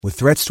With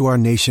threats to our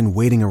nation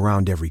waiting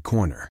around every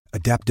corner,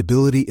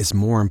 adaptability is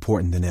more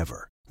important than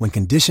ever. When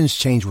conditions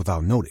change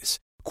without notice,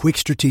 quick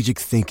strategic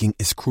thinking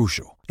is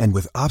crucial. And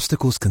with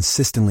obstacles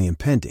consistently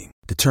impending,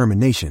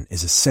 determination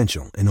is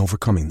essential in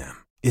overcoming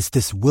them. It's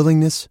this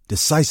willingness,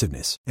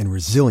 decisiveness, and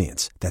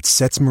resilience that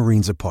sets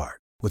Marines apart.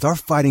 With our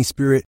fighting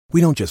spirit, we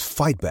don't just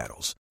fight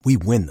battles, we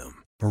win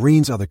them.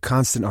 Marines are the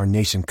constant our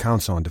nation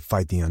counts on to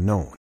fight the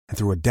unknown. And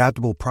through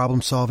adaptable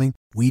problem solving,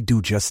 we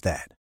do just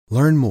that.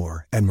 Learn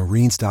more at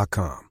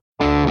marines.com.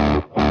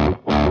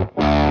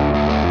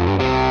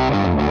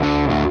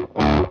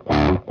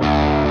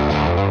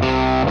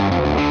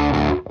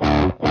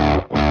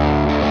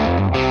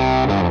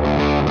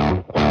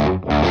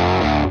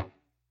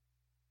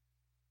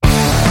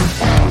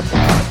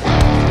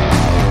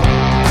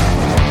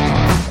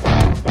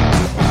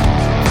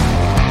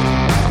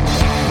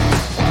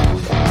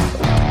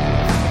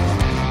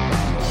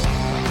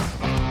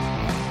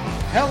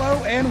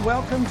 And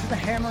welcome to the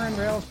Hammer and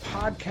Rails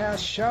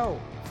podcast show.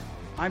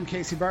 I'm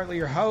Casey Bartley,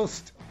 your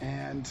host,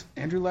 and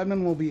Andrew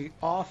Ledman will be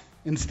off.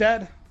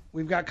 Instead,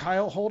 we've got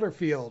Kyle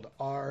Holderfield,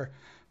 our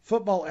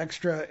football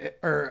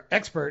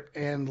expert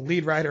and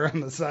lead writer on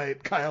the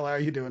site. Kyle, how are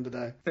you doing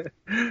today?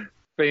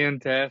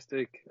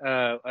 Fantastic.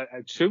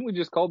 Shouldn't we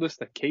just call this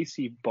the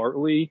Casey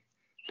Bartley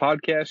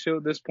podcast show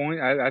at this point?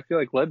 I feel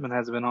like Ledman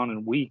hasn't been on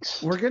in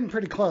weeks. We're getting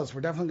pretty close.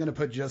 We're definitely going to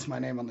put just my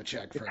name on the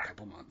check for a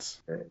couple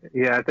months.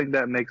 Yeah, I think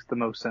that makes the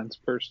most sense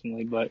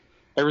personally, but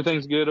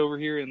everything's good over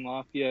here in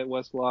Lafayette,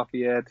 West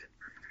Lafayette,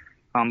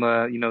 on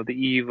the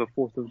eve of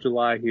 4th of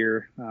July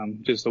here.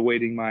 Just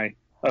awaiting my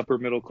upper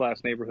middle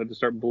class neighborhood to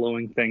start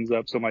blowing things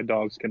up so my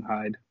dogs can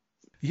hide.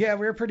 Yeah,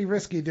 we're pretty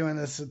risky doing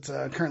this. It's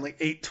currently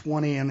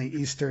 8:20 in the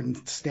Eastern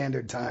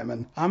Standard Time,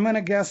 and I'm going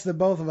to guess that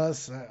both of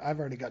us, I've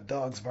already got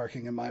dogs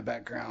barking in my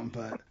background,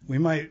 but we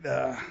might,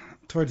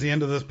 towards the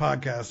end of this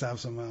podcast, have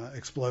some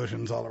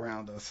explosions all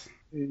around us.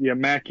 Yeah,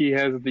 Mackie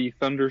has the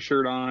Thunder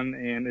shirt on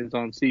and is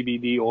on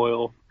CBD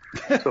oil,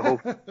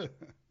 so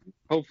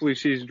hopefully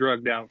she's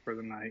drugged out for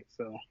the night.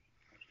 So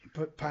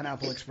put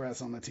Pineapple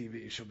Express on the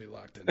TV. She'll be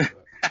locked into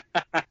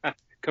it.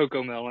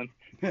 Coco Melon.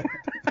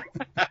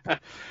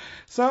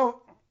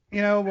 So,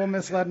 we'll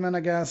miss Ledman,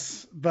 I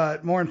guess,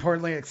 but more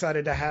importantly,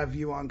 excited to have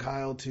you on,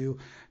 Kyle, to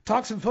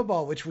talk some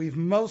football, which we've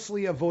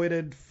mostly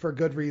avoided for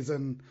good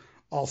reason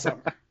all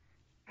summer.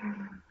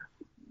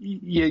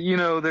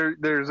 Yeah,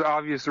 there's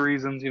obvious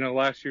reasons.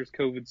 Last year's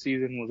COVID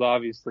season was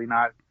obviously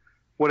not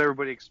what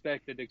everybody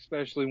expected,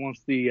 especially once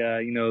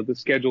the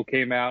schedule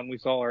came out and we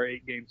saw our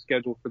 8-game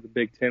schedule for the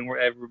Big Ten, where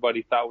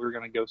everybody thought we were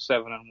going to go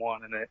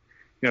 7-1, and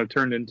it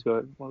turned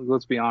into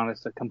let's be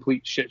honest, a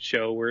complete shit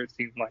show where it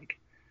seemed like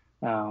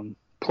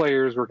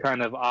players were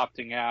kind of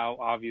opting out.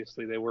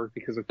 Obviously, they were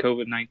because of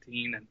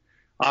COVID-19 and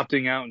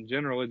opting out in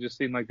general. It just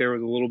seemed like there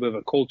was a little bit of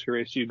a culture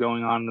issue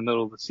going on in the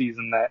middle of the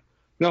season that,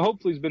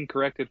 hopefully has been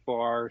corrected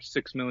for our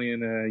 $6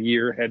 million a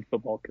year head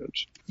football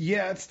coach.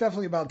 Yeah, it's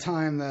definitely about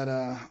time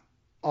that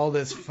all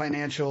this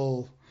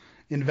financial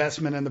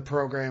investment in the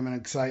program and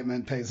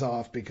excitement pays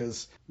off,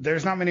 because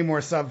there's not many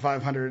more sub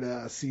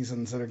 500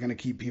 seasons that are going to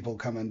keep people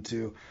coming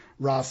to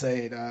Ross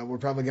 8. We're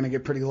probably going to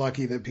get pretty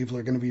lucky that people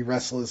are going to be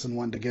restless and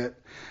want to get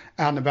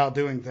out and about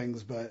doing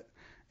things, but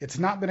it's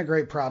not been a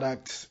great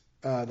product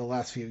the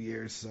last few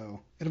years, so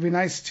it'll be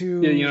nice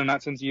to... Yeah,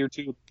 not since year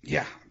 2.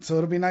 Yeah, so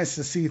it'll be nice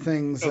to see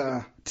things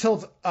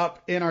tilt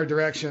up in our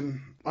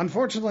direction.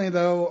 Unfortunately,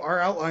 though, our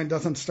outline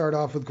doesn't start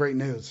off with great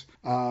news.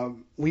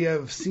 We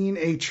have seen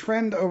a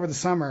trend over the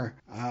summer,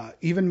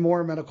 even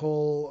more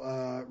medical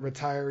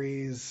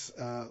retirees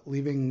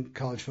leaving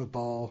college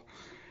football,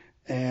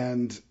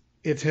 and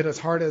it's hit us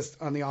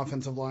hardest on the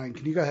offensive line.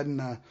 Can you go ahead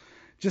and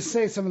just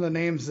say some of the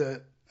names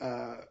that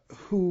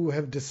who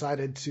have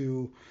decided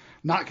to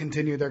not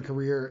continue their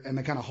career and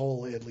the kind of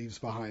hole it leaves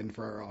behind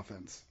for our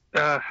offense?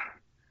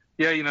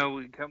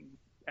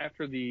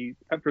 After the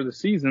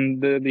season,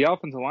 the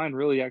offensive line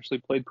really actually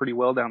played pretty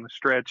well down the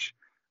stretch.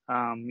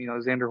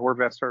 Xander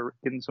Horvath started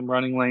getting some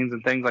running lanes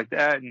and things like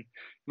that. And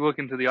you look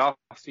into the off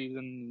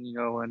season,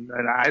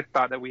 and I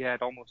thought that we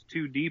had almost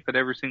 2 deep at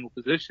every single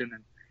position.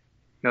 And,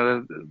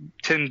 the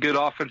 10 good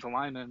offensive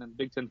linemen in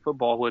Big Ten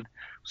football would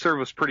serve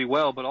us pretty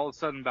well. But all of a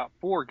sudden, about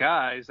 4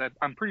 guys,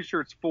 I'm pretty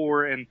sure it's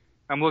 4. And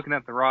I'm looking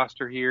at the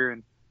roster here,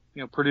 and,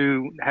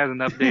 Purdue hasn't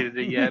updated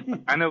it yet.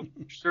 But I know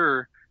for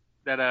sure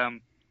that,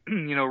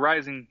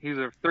 rising, he's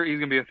going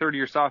to be a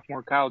third-year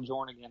sophomore, Kyle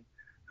Jornigan,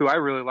 who I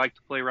really like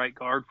to play right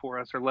guard for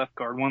us, or left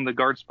guard, one of the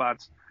guard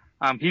spots.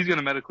 He's going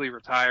to medically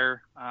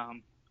retire,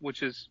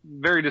 which is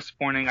very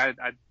disappointing.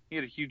 He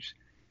had a huge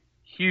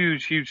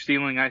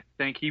ceiling, I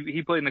think.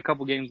 He played in a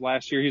couple games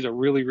last year. He's a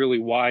really, really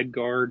wide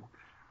guard.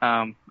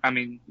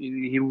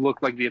 He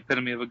looked like the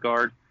epitome of a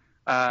guard.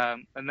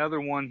 Another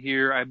one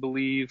here, I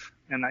believe,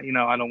 and I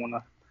don't want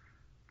to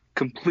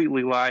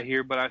completely lie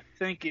here, but I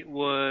think it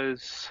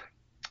was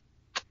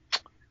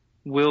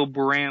Will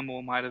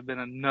Bramble might have been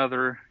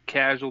another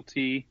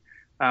casualty,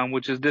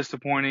 which is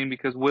disappointing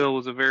because Will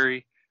was a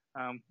very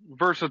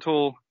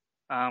versatile,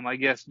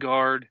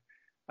 guard.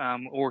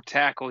 or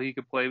tackle. He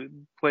could play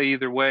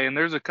either way. And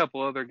there's a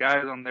couple other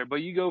guys on there,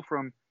 but you go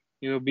from,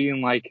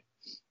 being like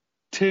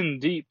 10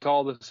 deep to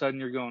all of a sudden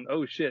you're going,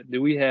 oh shit,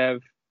 do we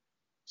have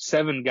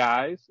 7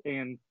 guys?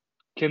 And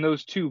can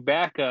those 2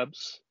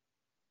 backups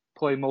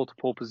play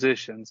multiple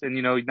positions? And,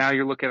 now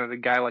you're looking at a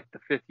guy like the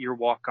 5th-year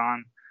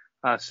walk-on,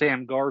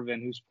 Sam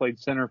Garvin, who's played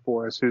center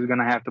for us, who's going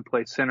to have to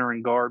play center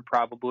and guard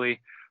probably.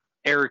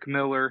 Eric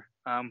Miller,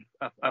 a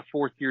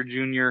 4th-year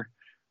junior,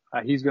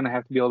 he's going to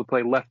have to be able to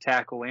play left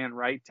tackle and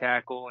right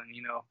tackle.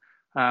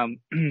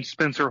 And,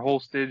 Spencer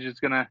Holstage is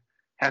going to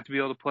have to be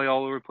able to play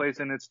all over the place.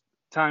 And it's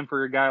time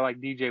for a guy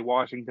like DJ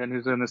Washington,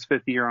 who's in his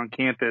 5th year on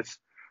campus,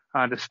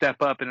 to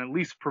step up and at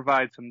least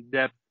provide some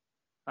depth.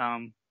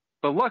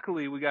 But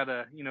luckily we got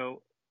a,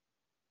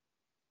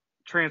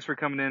 transfer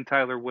coming in,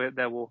 Tyler Witt,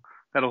 that'll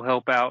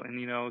help out.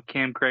 And,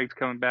 Cam Craig's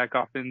coming back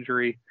off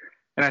injury.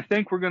 And I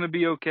think we're going to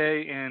be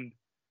okay. And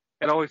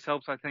it always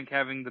helps, I think,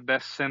 having the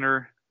best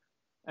center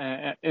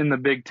in the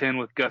Big Ten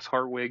with Gus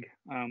Hartwig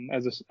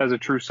as a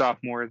true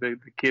sophomore. The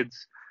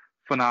kid's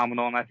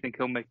phenomenal, and I think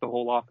he'll make the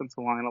whole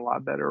offensive line a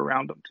lot better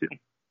around him too.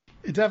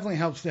 It definitely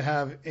helps to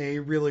have a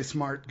really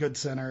smart, good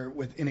center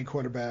with any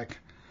quarterback.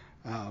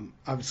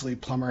 Obviously,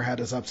 Plummer had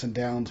his ups and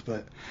downs,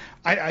 but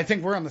I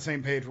think we're on the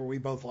same page where we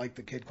both like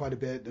the kid quite a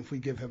bit. If we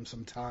give him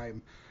some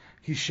time,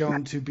 he's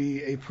shown to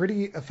be a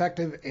pretty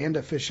effective and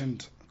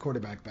efficient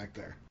quarterback back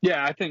there.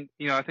 Yeah, I think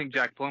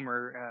Jack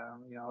Plummer,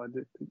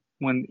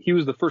 when he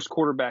was the first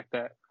quarterback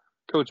that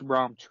Coach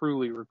Brom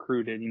truly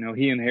recruited,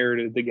 he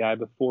inherited the guy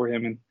before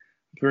him, and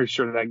I'm pretty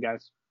sure that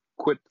guy's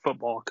quit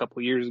football a couple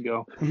of years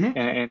ago. Mm-hmm.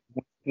 And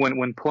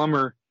when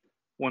Plummer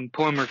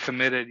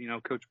committed,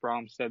 Coach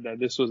Brom said that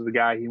this was the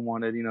guy he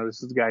wanted.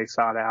 This is the guy he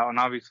sought out, and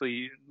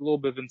obviously a little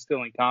bit of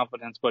instilling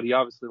confidence, but he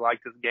obviously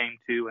liked his game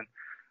too. And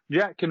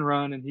Jack can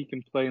run and he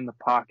can play in the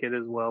pocket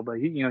as well, but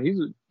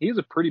he's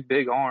a pretty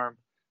big arm.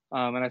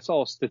 And I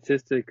saw a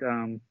statistic,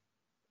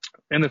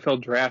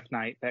 NFL draft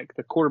night, that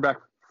the quarterback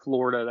from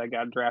Florida that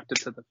got drafted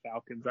to the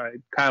Falcons,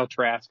 Kyle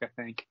Trask, I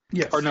think.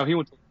 Yes. Or no, he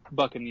went to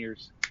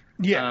Buccaneers.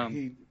 Yeah,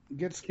 he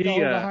gets called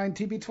behind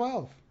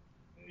TB12.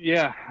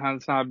 Yeah,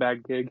 that's not a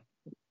bad gig.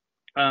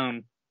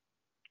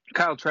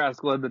 Kyle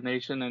Trask led the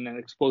nation in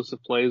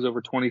explosive plays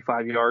over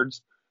 25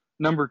 yards.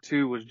 Number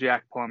 2 was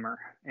Jack Plummer.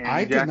 And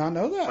I did not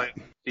know that.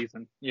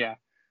 Season. Yeah.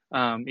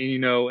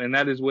 And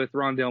that is with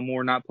Rondale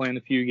Moore not playing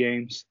a few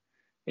games.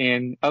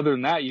 And other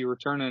than that, you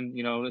return in,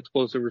 an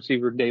explosive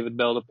receiver, David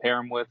Bell, to pair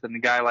him with, and a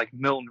guy like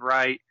Milton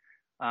Wright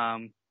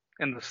in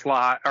the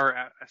slot,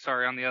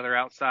 on the other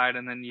outside.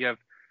 And then you have,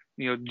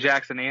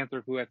 Jackson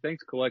Anthrop, who I think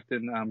is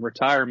collecting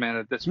retirement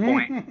at this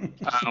point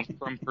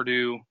from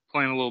Purdue,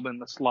 playing a little bit in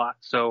the slot.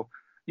 So,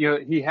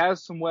 he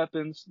has some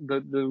weapons.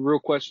 The real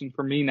question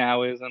for me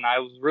now is, and I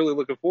was really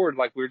looking forward,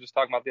 like we were just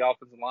talking about the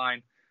offensive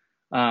line,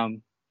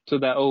 to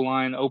that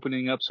O-line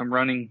opening up some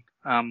running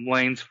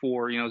lanes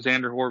for,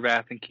 Xander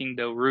Horvath and King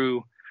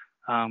Doerue.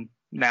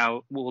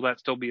 Now, will that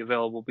still be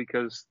available?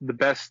 Because the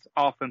best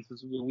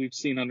offenses we've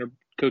seen under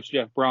Coach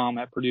Jeff Brom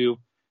at Purdue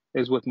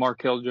is with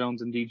Markel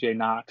Jones and DJ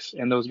Knox.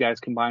 And those guys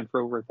combined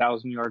for over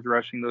 1,000 yards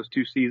rushing those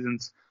 2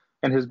 seasons.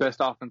 And his best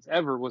offense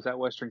ever was at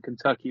Western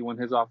Kentucky when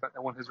his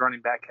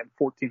running back had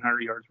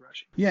 1,400 yards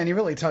rushing. Yeah, and he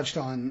really touched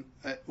on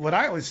what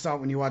I always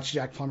thought when you watch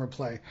Jack Plummer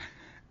play.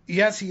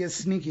 Yes, he is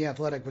sneaky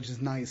athletic, which is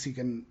nice. He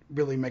can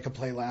really make a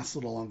play last a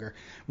little longer.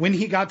 When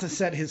he got to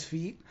set his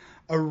feet,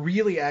 a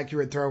really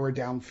accurate thrower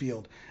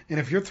downfield. And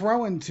if you're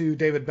throwing to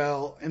David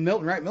Bell and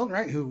Milton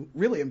Wright, who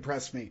really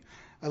impressed me.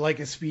 I like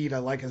his speed. I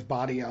like his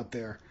body out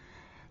there.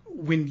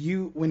 When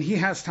he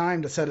has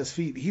time to set his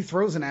feet, he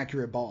throws an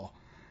accurate ball.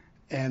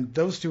 And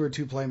those 2 are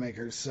 2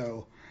 playmakers.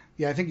 So,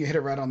 yeah, I think you hit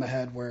it right on the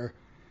head where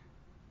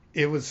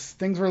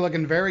things were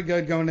looking very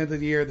good going into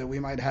the year that we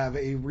might have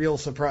a real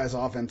surprise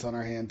offense on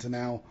our hands. And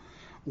now,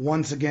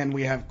 once again,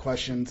 we have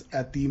questions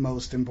at the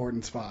most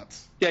important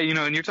spots. Yeah,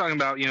 and you're talking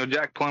about,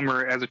 Jack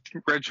Plummer as a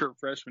redshirt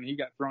freshman, he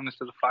got thrown into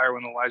the fire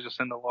when Elijah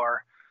Sindelar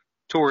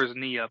tore his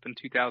knee up in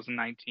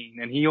 2019.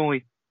 And he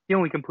only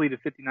completed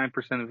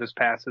 59% of his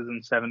passes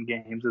in 7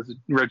 games as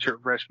a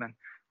redshirt freshman.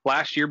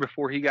 Last year,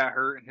 before he got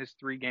hurt in his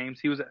 3 games,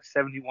 he was at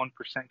 71%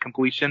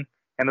 completion.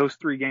 And those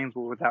 3 games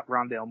were without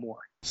Rondale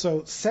Moore.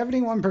 So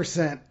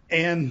 71%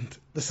 and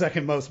the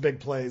second most big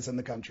plays in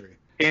the country.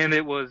 And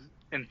it was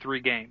in 3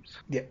 games.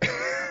 Yeah.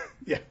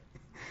 Yeah.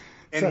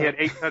 And he had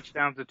 8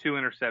 touchdowns and 2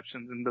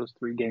 interceptions in those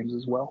 3 games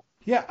as well.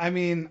 Yeah, I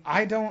mean,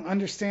 I don't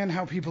understand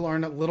how people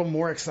aren't a little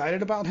more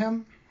excited about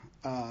him.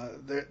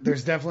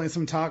 There's definitely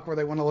some talk where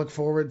they want to look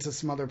forward to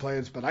some other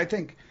players, but I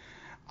think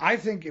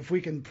if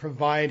we can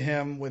provide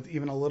him with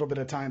even a little bit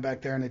of time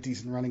back there in a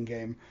decent running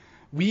game,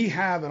 we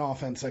have an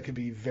offense that could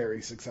be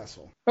very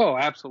successful. Oh,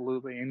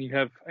 absolutely. And you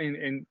have,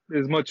 and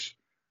as much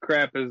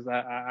crap as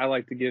I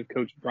like to give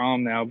Coach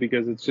Brom now,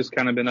 because it's just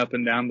kind of been up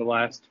and down the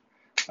last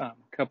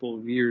couple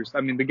of years.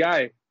 I mean, the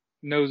guy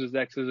knows his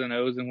X's and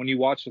O's, and when you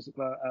watch a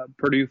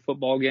Purdue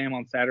football game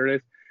on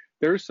Saturdays,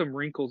 there's some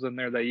wrinkles in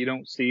there that you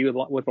don't see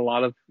with a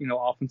lot of,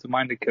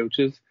 offensive-minded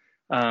coaches.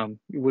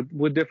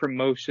 with different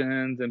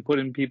motions and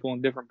putting people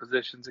in different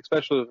positions,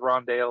 especially with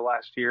Rondale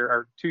last year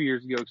or 2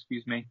 years ago,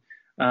 excuse me.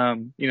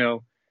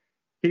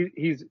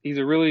 He's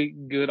a really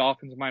good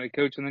offensive-minded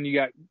coach, and then you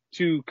got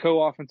 2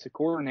 co-offensive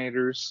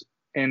coordinators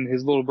and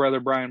his little brother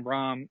Brian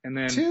Brom, and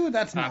then 2.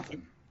 That's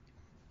nothing.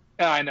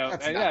 I know.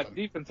 That's yeah, nothing.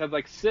 Defense has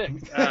like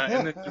 6,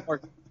 and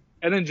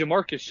then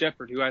Jamarcus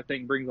Shepard, who I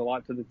think brings a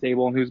lot to the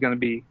table and who's going to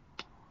be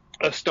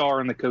a star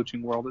in the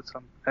coaching world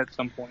at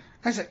some point.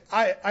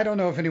 I don't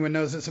know if anyone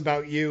knows this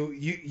about you.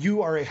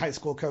 You are a high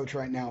school coach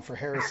right now for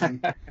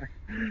Harrison.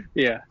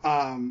 Yeah.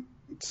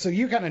 So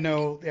you kind of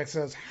know the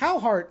exercise.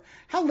 How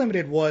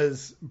limited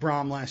was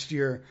Brom last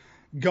year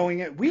going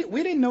it? We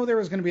didn't know there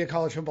was going to be a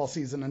college football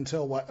season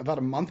until about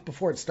a month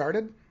before it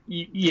started?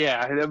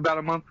 Yeah, about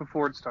a month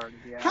before it started.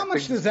 Yeah. How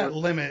much does that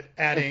limit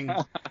adding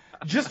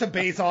just a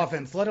base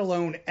offense, let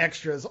alone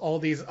extras, all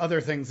these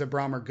other things that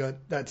Brom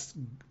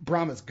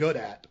is good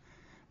at?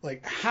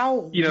 Like,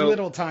 how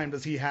little time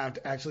does he have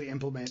to actually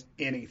implement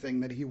anything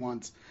that he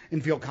wants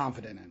and feel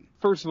confident in?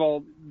 First of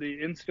all, the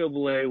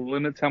NCAA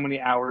limits how many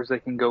hours they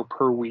can go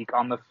per week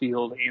on the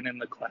field and in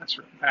the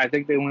classroom. I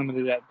think they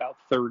limited it at about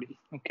 30.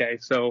 Okay,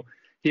 so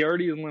he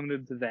already is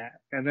limited to that.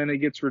 And then it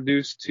gets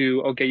reduced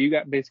to, okay, you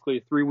got basically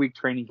a 3-week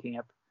training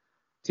camp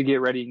to get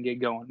ready and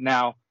get going.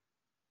 Now,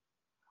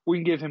 we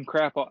can give him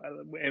crap,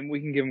 and we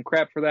can give him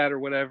crap for that or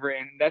whatever,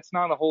 and that's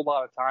not a whole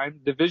lot of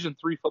time. Division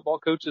III football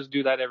coaches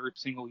do that every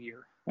single year,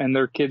 and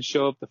their kids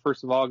show up the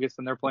 1st of August,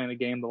 and they're playing a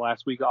game the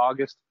last week of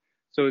August.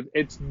 So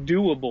it's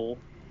doable,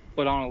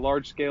 but on a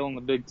large scale in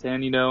the Big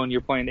Ten, and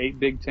you're playing 8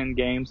 Big Ten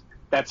games,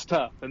 that's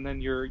tough. And then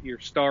your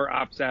star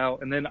opts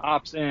out and then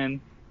opts in,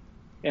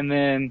 and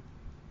then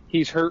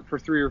he's hurt for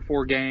 3 or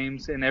 4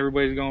 games, and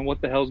everybody's going,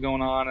 what the hell's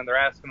going on? And they're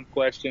asking him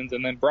questions,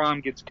 and then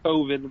Brom gets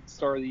COVID at the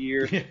start of the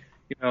year.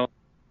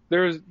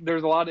 There's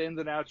a lot of ins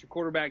and outs. Your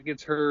quarterback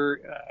gets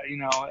hurt.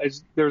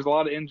 There's a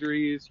lot of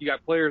injuries. You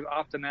got players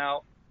opting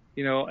out.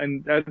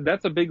 And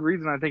that's a big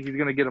reason I think he's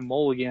going to get a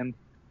mulligan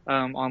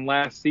on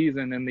last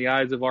season in the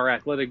eyes of our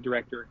athletic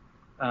director.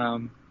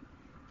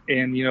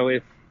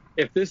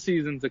 If this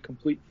season's a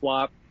complete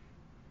flop,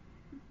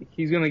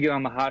 he's going to get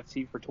on the hot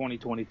seat for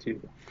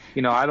 2022.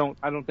 I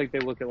don't think they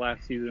look at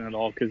last season at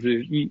all, because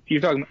you're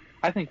talking.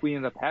 I think we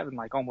ended up having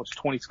like almost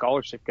 20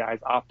 scholarship guys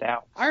opt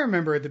out. I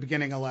remember at the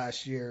beginning of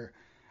last year,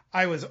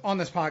 I was on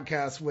this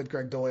podcast with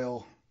Greg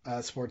Doyle,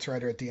 sports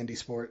writer at the Indy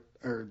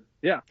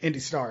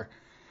Star.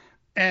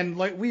 And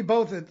like we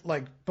both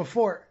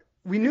before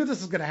we knew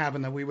this was going to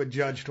happen, that we would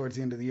judge towards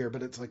the end of the year,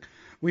 but it's like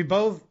we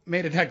both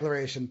made a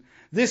declaration.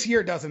 This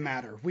year doesn't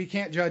matter. We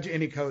can't judge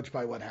any coach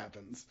by what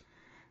happens.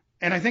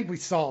 And I think we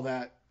saw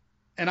that.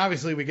 And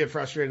obviously we get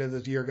frustrated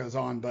as the year goes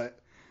on, but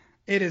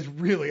it is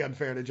really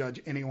unfair to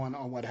judge anyone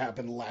on what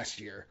happened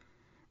last year,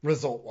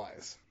 result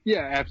wise.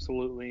 Yeah,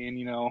 absolutely. And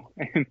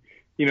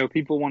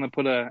people want to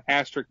put a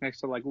asterisk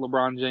next to like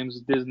LeBron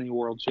James' Disney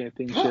World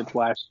Championship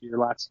last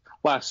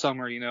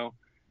summer. No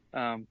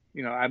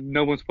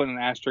one's putting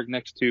an asterisk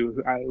next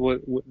to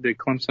did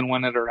Clemson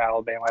win it or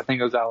Alabama? I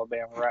think it was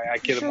Alabama, right? I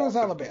kid. Sure, it was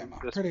Alabama.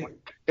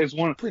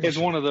 It's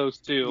one of those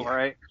two, yeah.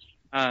 Right?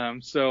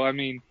 So I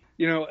mean,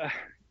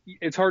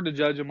 it's hard to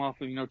judge them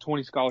off of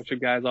 20 scholarship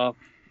guys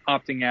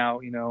opting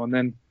out, and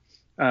then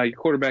your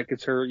quarterback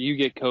gets hurt, you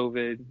get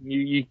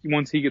COVID.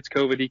 Once he gets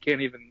COVID, he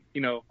can't even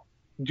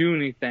do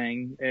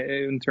anything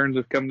in terms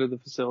of coming to the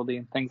facility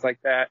and things like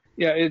that.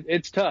 Yeah,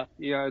 it's tough.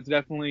 Yeah, it's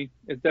definitely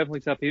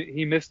tough.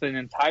 He missed an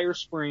entire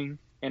spring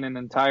and an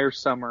entire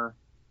summer,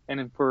 and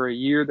then for a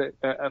year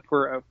that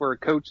for a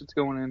coach that's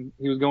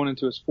he was going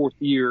into his 4th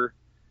year,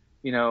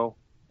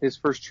 his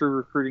first true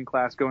recruiting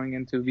class, going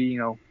into the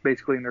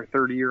basically in their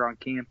 3rd year on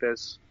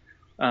campus.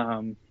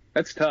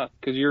 That's tough,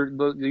 because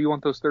you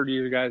want those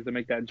 30-year guys to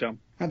make that jump.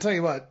 I'll tell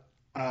you what.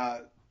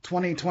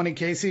 2020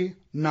 Casey,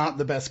 not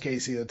the best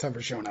Casey that's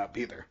ever shown up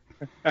either.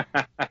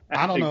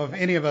 I don't know if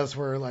any of us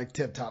were like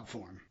tip-top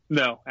form.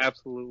 No,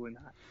 absolutely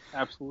not.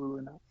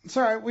 Absolutely not. It's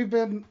all right. We've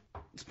been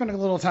spending a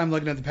little time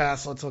looking at the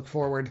past. Let's look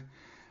forward.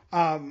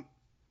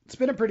 It's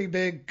been a pretty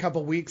big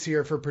couple weeks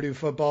here for Purdue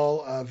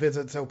football.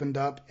 Visits opened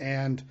up,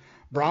 and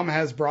Brom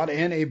has brought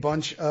in a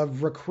bunch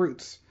of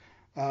recruits.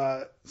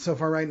 So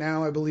far right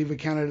now, I believe we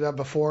counted it up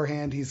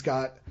beforehand. He's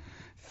got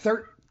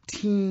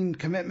 13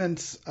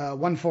 commitments,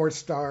 1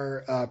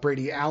 4-star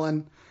Brady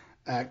Allen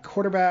at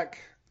quarterback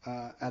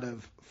out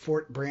of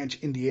Fort Branch,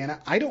 Indiana.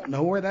 I don't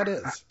know where that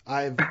is.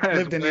 I've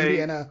lived in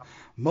Indiana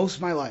most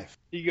of my life.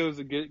 He goes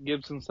to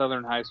Gibson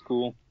Southern High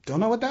School. Don't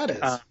know what that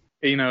is.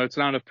 It's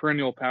not a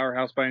perennial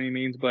powerhouse by any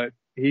means, but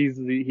he's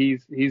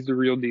the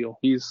real deal.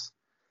 He is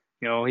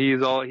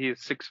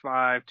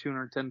 6'5",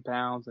 210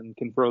 pounds, and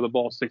can throw the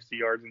ball 60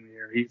 yards in the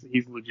air.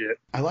 He's legit.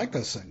 I like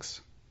those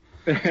things.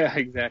 Yeah,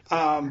 exactly.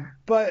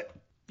 But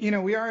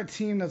we are a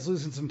team that's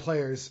losing some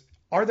players.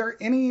 Are there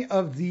any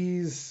of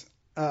these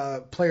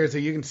players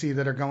that you can see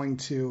that are going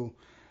to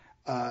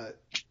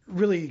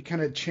really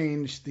kind of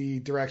change the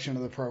direction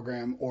of the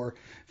program, or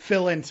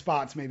fill in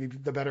spots, maybe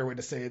the better way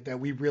to say it, that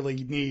we really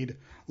need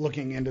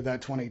looking into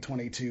that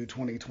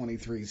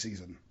 2022-2023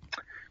 season?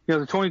 the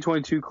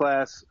 2022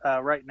 class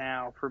right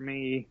now for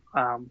me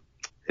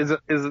is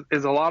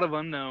a lot of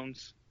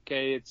unknowns.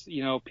 Okay, it's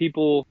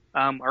people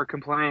are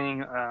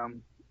complaining.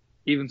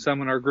 Even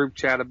some in our group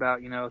chat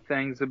about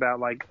things about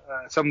like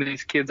some of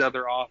these kids'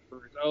 other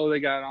offers. Oh, they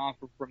got an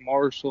offer from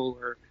Marshall,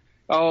 or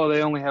oh,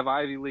 they only have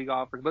Ivy League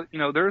offers. But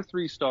they're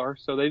 3-star,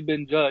 so they've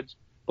been judged.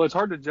 But it's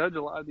hard to judge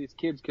a lot of these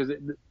kids because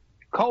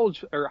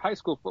college or high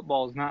school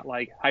football is not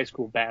like high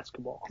school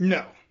basketball.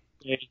 No.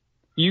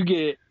 You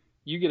get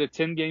a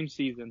 10-game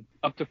season,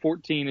 up to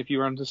 14 if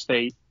you run to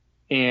state,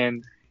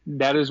 and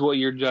that is what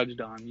you're judged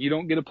on. You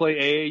don't get to play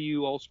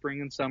AAU all spring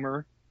and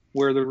summer,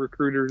 where the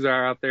recruiters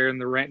are out there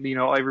and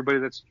everybody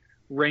that's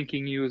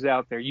ranking you is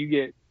out there. You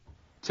get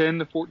 10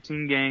 to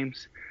 14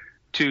 games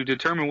to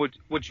determine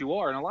what you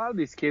are. And a lot of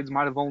these kids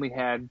might have only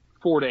had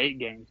 4 to 8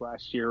 games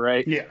last year,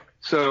 right? Yeah.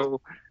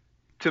 So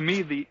to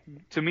me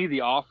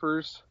the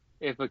offers,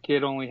 if a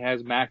kid only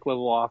has MAC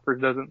level offers,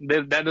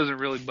 that doesn't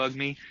really bug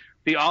me.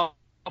 The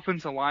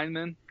offensive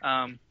lineman,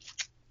 I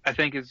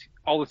think is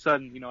all of a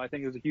sudden, I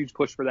think there's a huge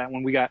push for that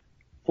when we got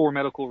 4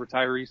 medical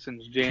retirees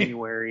since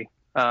January.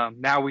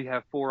 Now we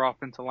have 4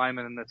 offensive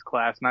linemen in this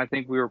class, and I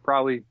think we were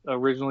probably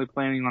originally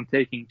planning on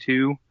taking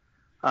 2.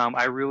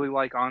 I really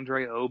like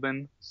Andre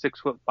Oben,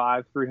 6'5",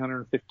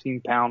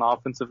 315-pound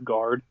offensive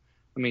guard.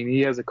 I mean,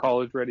 he has a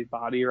college-ready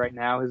body right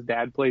now. His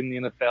dad played in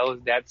the NFL.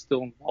 His dad's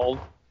still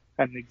involved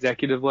at an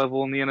executive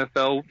level in the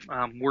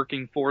NFL,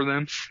 working for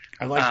them.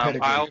 I like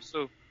pedigree. I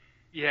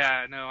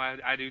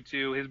do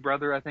too. His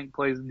brother, I think,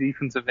 plays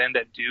defensive end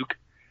at Duke.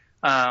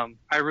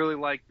 I really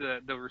like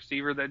the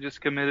receiver that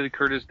just committed,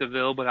 Curtis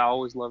DeVille, but I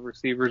always love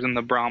receivers in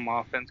the Brom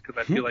offense because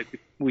I feel like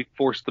we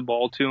forced the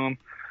ball to him.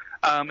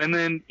 And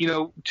then,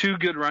 2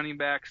 good running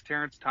backs,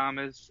 Terrence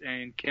Thomas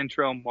and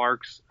Kentrell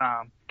Marks.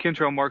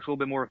 Kentrell Marks a little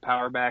bit more of a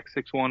power back,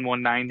 6'1",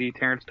 190.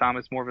 Terrence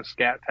Thomas more of a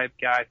scat type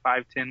guy,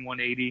 5'10",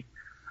 180.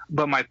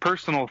 But my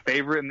personal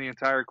favorite in the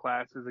entire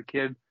class is a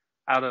kid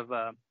out of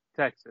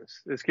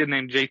Texas. This kid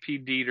named J.P.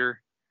 Dieter.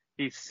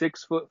 He's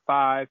 6'5",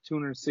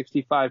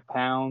 265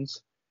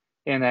 pounds.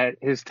 And at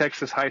his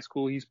Texas high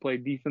school, he's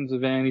played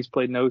defensive end, he's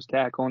played nose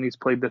tackle, and he's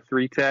played the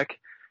 3-tech.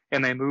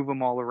 And they move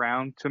him all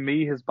around. To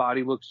me, his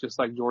body looks just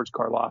like George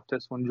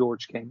Karlaftis when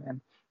George came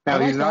in. Now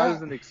he's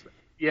not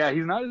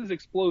as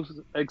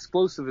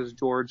explosive as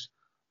George,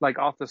 like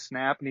off the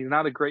snap, and he's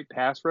not a great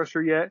pass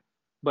rusher yet.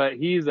 But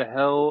he's a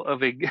hell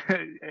of a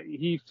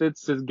he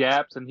fits his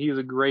gaps, and he's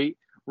a great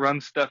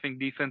run stuffing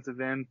defensive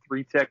end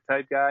 3-tech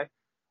type guy.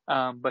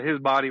 But his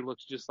body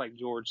looks just like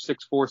George, 6'4",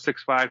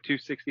 6'5",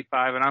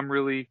 265, and I'm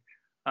really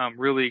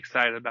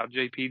excited about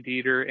J.P.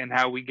 Dieter and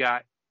how we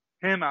got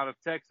him out of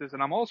Texas.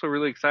 And I'm also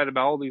really excited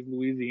about all these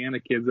Louisiana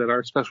kids that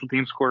our special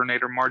teams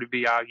coordinator, Marty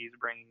Biaggi, is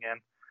bringing in.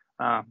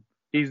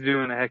 He's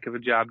doing a heck of a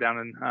job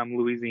down in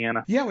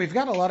Louisiana. Yeah, we've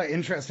got a lot of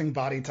interesting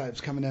body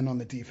types coming in on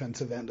the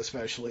defensive end,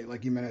 especially.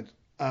 Like you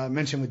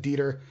mentioned with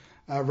Dieter.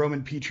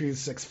 Roman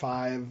Petrie's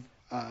 6'5",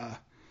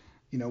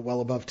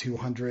 well above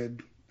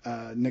 200.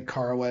 Nick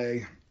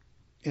Carraway,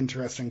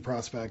 interesting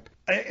prospect.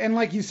 And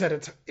like you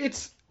said,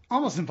 it's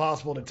almost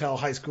impossible to tell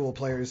high school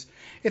players.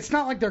 It's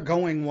not like they're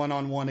going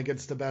one-on-one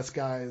against the best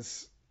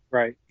guys.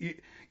 Right.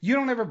 You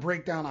don't ever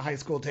break down a high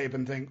school tape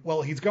and think,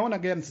 well, he's going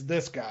against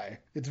this guy.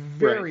 It's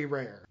very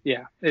rare.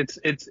 Yeah,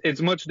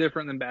 it's much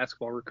different than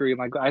basketball recruiting.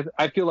 Like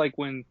I feel like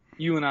when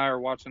you and I are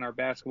watching our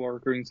basketball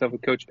recruiting stuff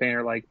with Coach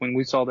Painter, like when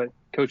we saw that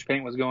Coach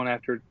Paint was going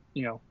after,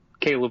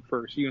 Caleb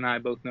first, you and I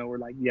both know we're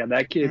like, yeah,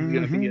 that kid's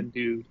going to be a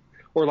dude.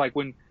 Or like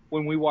when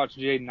we watched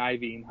Jaden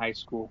Ivey in high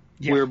school,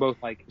 we were both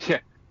like,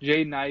 yeah,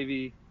 Jaden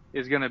Ivey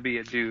is going to be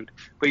a dude.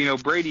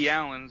 But, Brady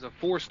Allen's a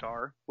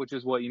 4-star, which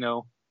is what,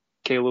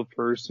 Caleb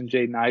First and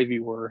Jaden Ivey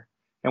were.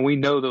 And we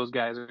know those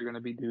guys are going to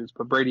be dudes.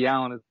 But Brady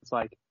Allen, it's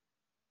like,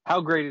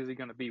 how great is he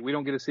going to be? We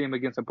don't get to see him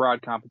against a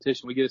broad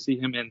competition. We get to see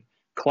him in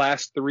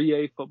Class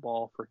 3A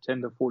football for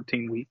 10 to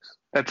 14 weeks.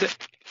 That's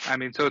it. I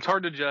mean, so it's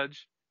hard to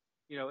judge.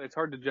 It's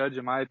hard to judge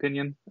in my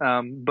opinion.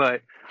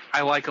 But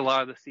I like a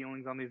lot of the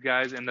ceilings on these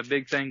guys. And the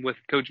big thing with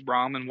Coach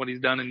Brom and what he's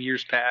done in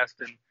years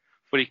past and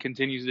what he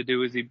continues to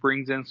do is he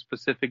brings in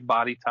specific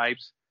body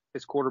types.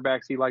 His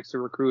quarterbacks he likes to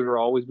recruit are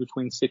always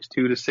between 6'2"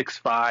 to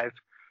 6'5"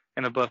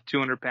 and above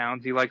 200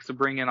 pounds. He likes to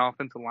bring in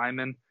offensive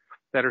linemen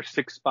that are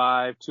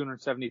 6'5",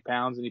 270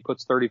 pounds, and he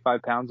puts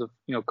 35 pounds of,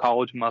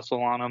 college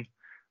muscle on them.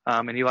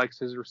 And he likes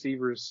his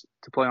receivers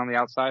to play on the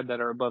outside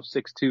that are above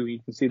 6'2". You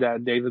can see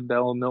that David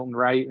Bell, Milton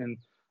Wright, and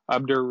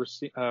Abdur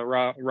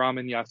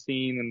Rahman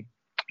Yassin, and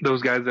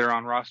those guys that are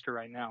on roster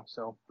right now.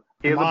 So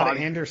Ahmad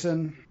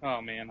Anderson.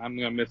 Oh man, I'm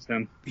gonna miss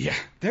him. Yeah,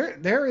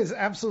 there is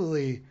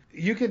absolutely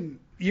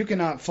you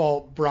cannot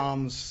fault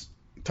Brom's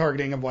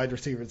targeting of wide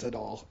receivers at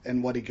all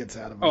and what he gets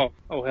out of them.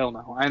 Oh hell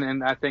no.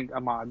 And I think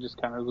Ahmad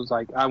just kind of was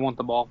like, I want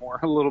the ball more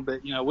a little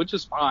bit, which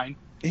is fine.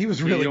 He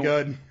was really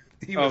good.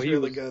 He was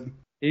really good.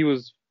 He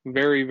was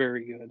very,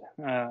 very good.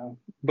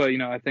 But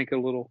I think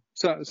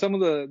some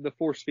of the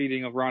force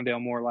feeding of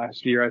Rondale Moore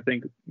last year, I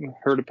think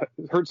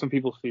hurt some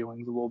people's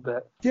feelings a little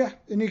bit. Yeah,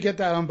 and you get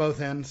that on both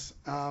ends.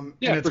 And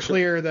it's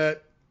clear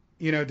that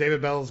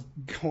David Bell's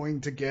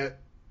going to get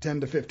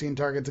 10 to 15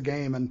 targets a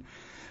game. And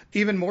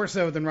even more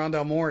so than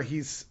Rondale Moore,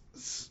 he's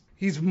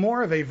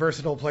more of a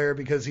versatile player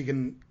because he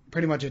can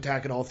pretty much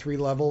attack at all three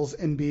levels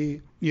and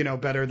be,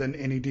 better than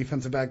any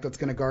defensive back that's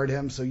going to guard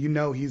him. So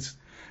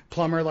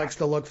Plummer likes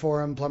to look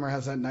for him. Plummer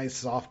has that nice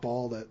soft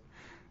ball that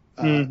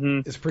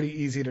is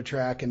pretty easy to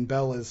track, and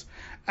Bell is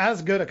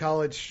as good a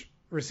college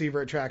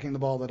receiver at tracking the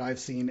ball that I've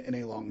seen in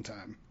a long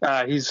time.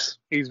 He's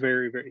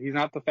very, very. He's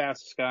not the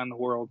fastest guy in the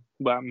world,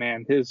 but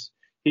man,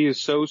 he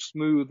is so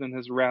smooth in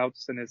his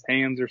routes, and his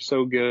hands are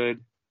so good,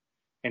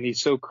 and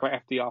he's so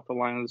crafty off the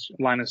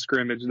line of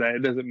scrimmage that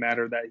it doesn't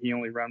matter that he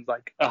only runs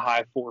like a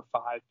high 4.5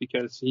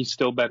 because he's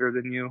still better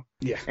than you.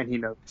 Yeah, and he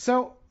knows.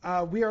 So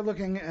we are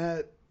looking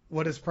at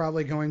what is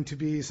probably going to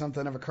be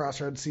something of a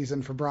crossroads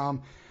season for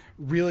Brohm.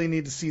 Really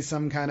need to see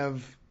some kind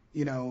of,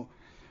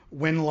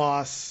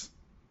 win-loss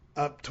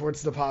up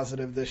towards the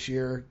positive this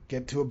year,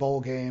 get to a bowl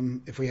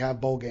game if we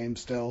have bowl games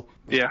still.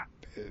 Yeah.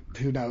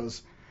 Who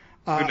knows?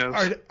 Who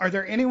knows?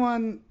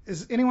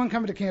 Is anyone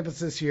coming to campus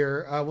this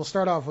year? We'll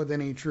start off with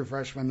any true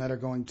freshmen that are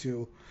going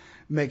to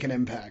make an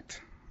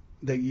impact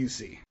that you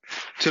see.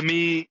 To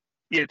me,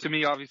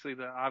 obviously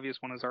the obvious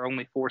one is our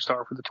only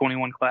 4-star for the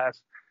 21 class,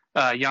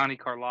 Yanni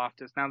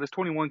Karloftis. Now this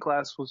 21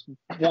 class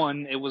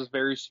it was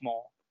very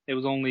small. It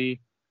was only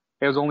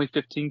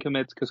 15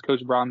 commits because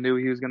Coach Brohm knew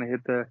he was going to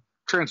hit the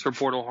transfer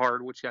portal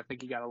hard, which I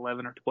think he got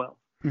 11 or 12.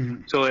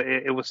 Mm-hmm. So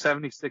it was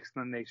 76th in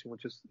the nation,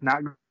 which is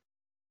not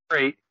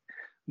great.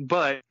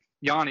 But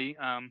Yanni,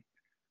 I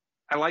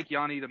like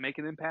Yanni to make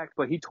an impact,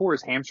 but he tore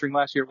his hamstring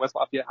last year at West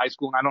Lafayette High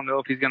School, and I don't know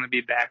if he's going to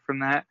be back from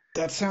that.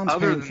 That sounds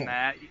painful.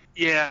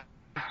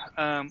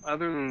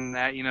 Other than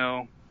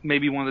that,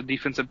 maybe one of the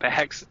defensive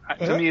backs.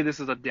 To me, this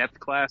is a depth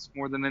class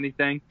more than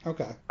anything.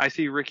 Okay. I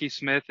see Ricky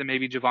Smith and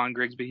maybe Javon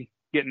Grigsby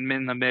getting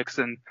in the mix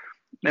and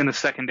in the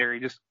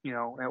secondary,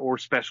 or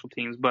special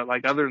teams. But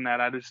other than that,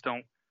 I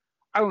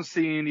don't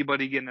see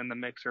anybody getting in the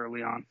mix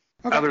early on,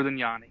 other than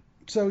Yanni.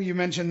 So you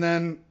mentioned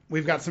then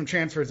we've got some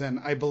transfers in.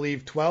 I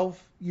believe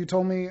 12. You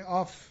told me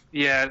off.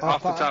 Yeah,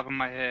 off the top of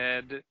my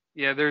head.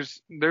 Yeah,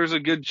 there's a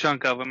good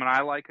chunk of them, and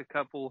I like a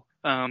couple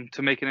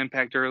to make an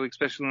impact early,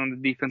 especially on the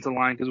defensive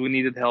line because we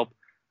needed help.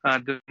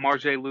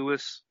 DeMarjay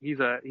Lewis, he's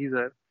a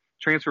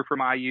transfer from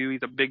IU.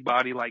 He's a big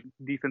body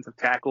defensive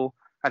tackle.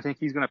 I think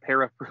he's going to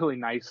pair up really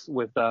nice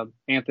with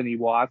Anthony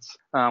Watts.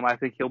 I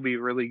think he'll be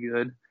really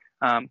good.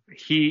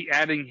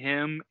 Adding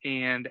him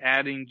and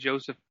adding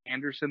Joseph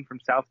Anderson from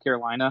South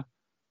Carolina,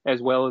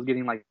 as well as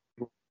getting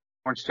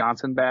Lawrence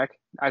Johnson back.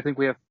 I think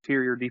we have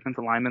superior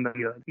defensive linemen that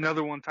are good.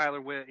 Another one, Tyler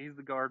Witt. He's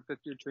the guard,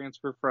 5th-year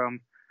transfer from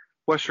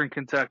Western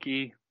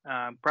Kentucky.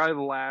 Probably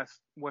the last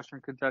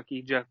Western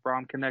Kentucky Jeff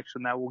Brohm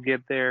connection that will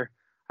get there.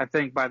 I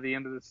think by the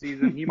end of the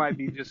season, he might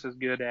be just as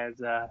good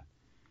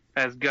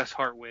as Gus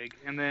Hartwig.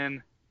 And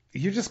then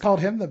you just called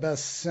him the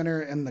best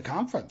center in the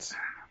conference.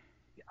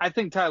 I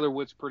think Tyler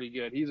Witt's pretty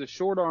good. He's a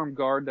short arm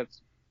guard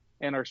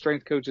and our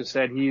strength coach has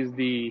said he's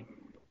the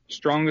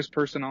strongest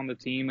person on the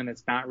team, and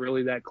it's not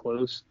really that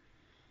close.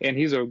 And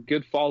he's a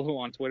good follow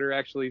on Twitter.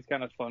 Actually, he's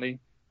kind of funny.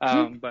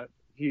 But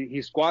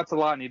he squats a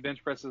lot and he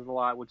bench presses a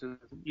lot, which is,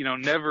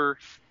 never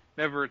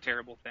a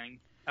terrible thing.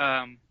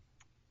 And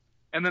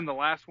then the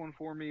last one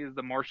for me is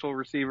the Marshall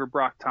receiver,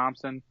 Brock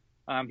Thompson.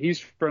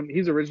 He's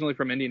originally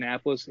from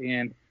Indianapolis,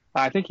 and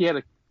I think he had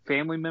a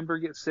family member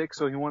get sick,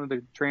 so he wanted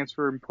to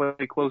transfer and play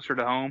closer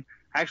to home.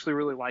 I actually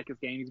really like his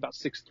game. He's about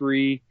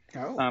 6'3",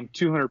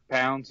 200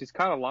 pounds. He's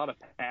caught a lot of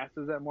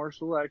passes at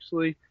Marshall,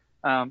 actually.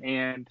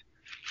 And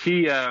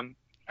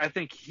I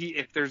think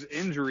if there's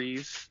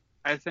injuries,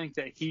 I think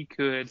that he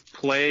could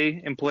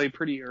play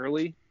pretty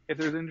early if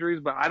there's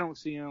injuries, but I don't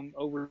see him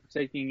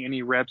overtaking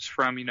any reps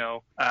from,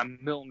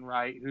 Milton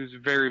Wright, who's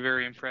very,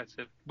 very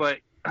impressive. But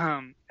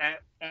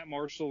at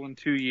Marshall in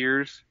 2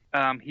 years,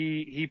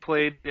 he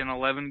played in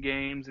 11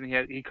 games and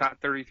he caught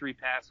 33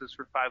 passes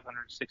for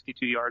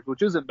 562 yards,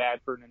 which isn't bad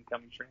for an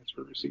incoming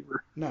transfer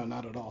receiver. No,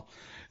 not at all.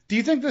 Do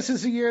you think this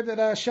is a year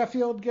that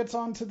Sheffield gets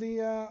onto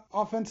the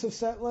offensive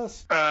set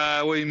list?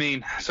 What do you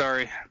mean?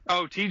 Sorry.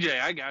 Oh, TJ,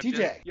 I got you.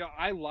 TJ. Yeah,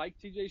 I like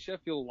TJ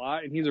Sheffield a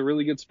lot, and he's a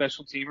really good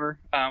special teamer.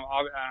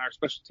 Our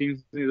special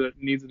teams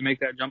needs to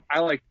make that jump. I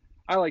like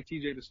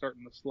TJ to start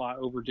in the slot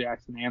over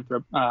Jackson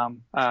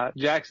Anthrop.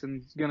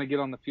 Jackson's going to get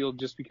on the field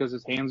just because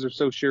his hands are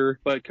so sure.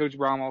 But Coach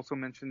Brohm also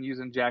mentioned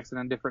using Jackson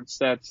in different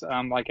sets,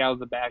 out of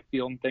the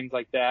backfield and things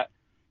like that.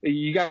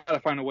 You got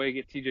to find a way to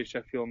get TJ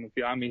Sheffield in the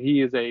field. I mean,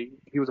 he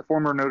was a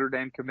former Notre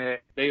Dame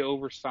commit. They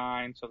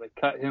oversigned, so they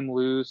cut him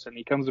loose, and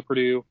he comes to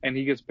Purdue, and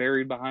he gets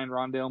buried behind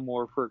Rondale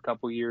Moore for a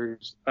couple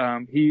years.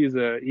 He is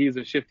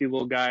a shifty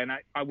little guy,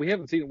 and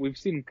we've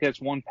seen him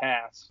catch one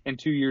pass in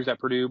 2 years at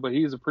Purdue, but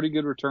he's a pretty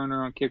good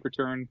returner on kick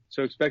return,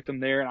 so expect him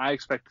there, and I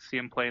expect to see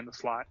him play in the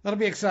slot. That'll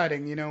be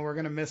exciting. We're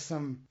going to miss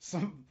some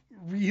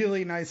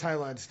really nice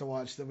highlights to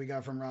watch that we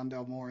got from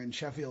Rondale Moore in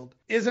Sheffield.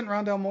 Isn't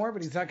Rondale Moore,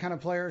 but he's that kind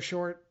of player,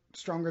 short,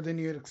 stronger than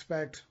you'd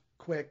expect,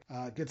 quick,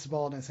 gets the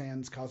ball in his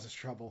hands, causes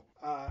trouble.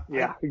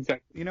 Yeah,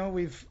 exactly.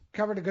 We've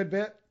covered a good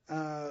bit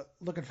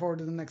Looking forward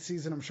to the next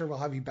season. I'm sure we'll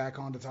have you back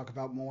on to talk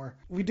about more.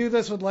 We do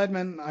this with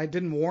Ledman. I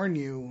didn't warn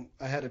you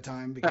ahead of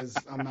time because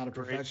I'm not a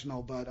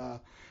professional,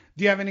 but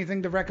do you have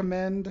anything to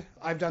recommend?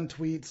 I've done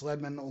tweets.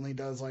 Ledman only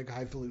does like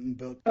highfalutin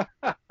book.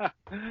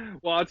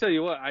 Well, I'll tell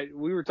you what.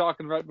 We were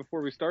talking right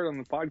before we started on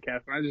the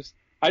podcast, and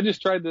I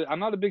just tried to. I'm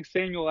not a big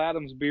Samuel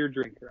Adams beer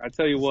drinker. I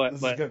tell you what,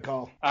 This but is a good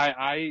call.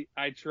 I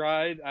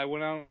tried. I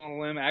went out on a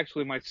limb.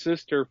 Actually, my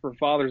sister for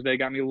Father's Day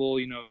got me a little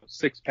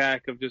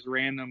 6-pack of just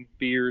random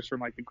beers from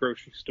like the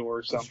grocery store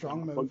or something.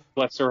 Strong move.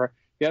 Bless her.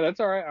 Yeah, that's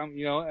all right.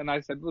 And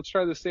I said, let's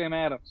try the Sam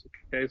Adams.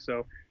 Okay,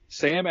 so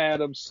Sam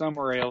Adams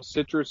Summer Ale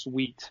Citrus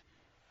Wheat.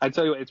 I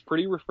tell you what, it's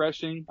pretty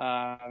refreshing.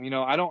 I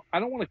don't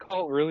want to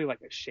call it really like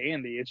a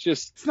shandy.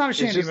 It's not a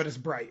shandy, but it's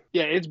bright.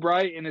 Yeah, it's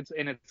bright and it's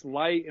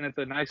light and it's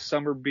a nice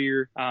summer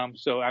beer.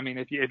 So I mean,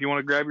 if you want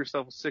to grab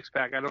yourself a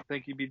 6-pack, I don't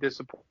think you'd be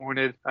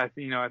disappointed. I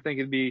think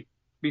it'd be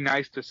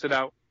nice to sit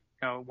out,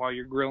 while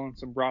you're grilling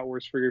some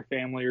bratwurst for your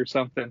family or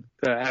something,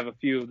 to have a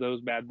few of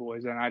those bad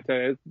boys. And I tell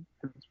you,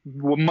 it's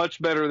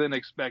much better than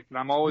expected.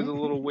 I'm always a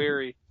little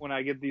wary when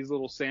I get these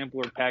little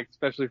sampler packs,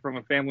 especially from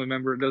a family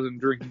member that doesn't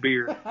drink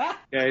beer.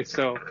 Okay,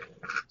 so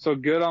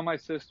good on my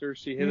sister.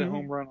 She hit a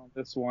home run on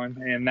this one,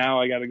 and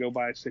now I got to go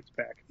buy a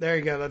 6-pack. There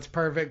you go. That's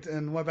perfect.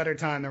 And what better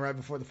time than right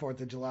before the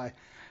 4th of July.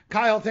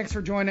 Kyle, thanks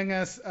for joining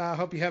us.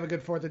 Hope you have a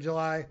good 4th of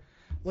July.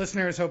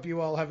 Listeners, hope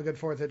you all have a good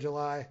 4th of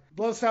July.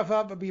 Blow stuff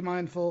up, but be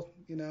mindful.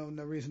 No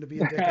reason to be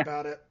a dick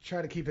about it.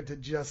 Try to keep it to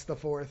just the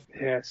 4th.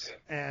 Yes.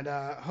 And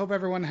hope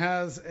everyone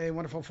has a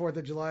wonderful 4th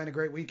of July and a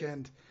great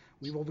weekend.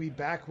 We will be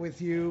back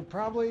with you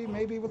probably,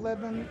 maybe with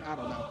Ledman. I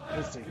don't know.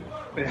 We'll see.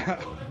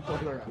 Yeah.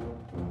 Boiler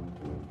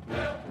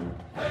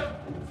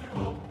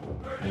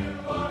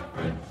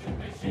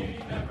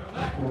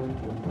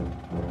up.